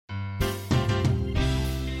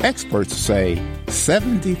Experts say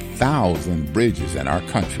 70,000 bridges in our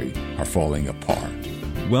country are falling apart.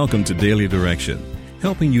 Welcome to Daily Direction,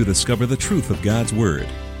 helping you discover the truth of God's Word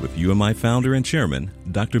with UMI founder and chairman,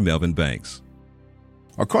 Dr. Melvin Banks.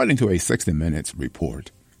 According to a 60 Minutes report,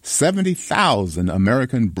 70,000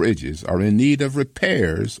 American bridges are in need of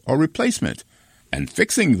repairs or replacement, and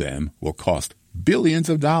fixing them will cost billions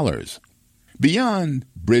of dollars. Beyond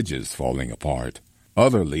bridges falling apart,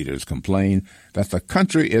 other leaders complain that the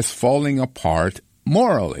country is falling apart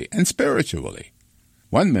morally and spiritually.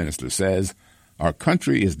 One minister says, "Our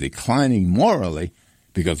country is declining morally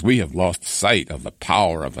because we have lost sight of the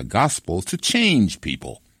power of the gospel to change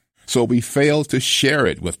people. So we fail to share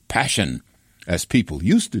it with passion, as people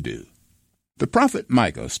used to do." The prophet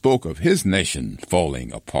Micah spoke of his nation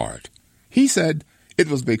falling apart. He said it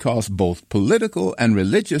was because both political and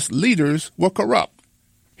religious leaders were corrupt.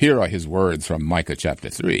 Here are his words from Micah chapter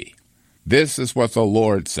 3. "This is what the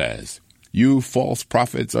Lord says. You false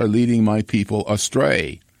prophets are leading my people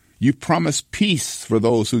astray. You promise peace for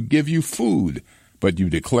those who give you food, but you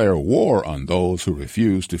declare war on those who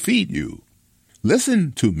refuse to feed you.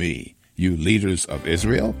 Listen to me, you leaders of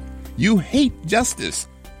Israel. You hate justice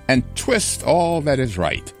and twist all that is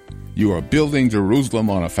right. You are building Jerusalem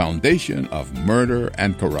on a foundation of murder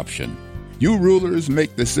and corruption. You rulers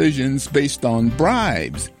make decisions based on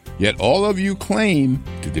bribes, yet all of you claim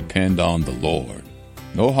to depend on the Lord.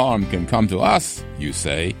 No harm can come to us, you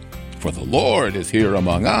say, for the Lord is here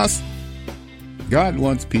among us." God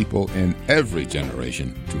wants people in every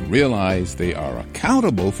generation to realize they are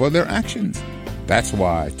accountable for their actions. That's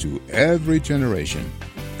why to every generation,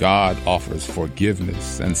 God offers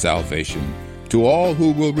forgiveness and salvation to all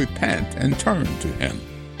who will repent and turn to Him.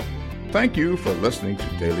 Thank you for listening to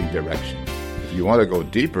Daily Direction. If you want to go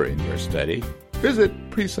deeper in your study, visit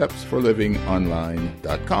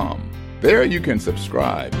preceptsforlivingonline.com. There you can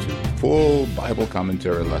subscribe to full Bible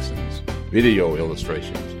commentary lessons, video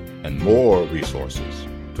illustrations, and more resources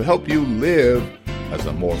to help you live as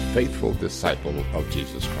a more faithful disciple of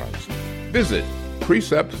Jesus Christ. Visit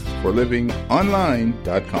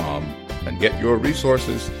preceptsforlivingonline.com and get your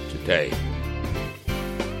resources today.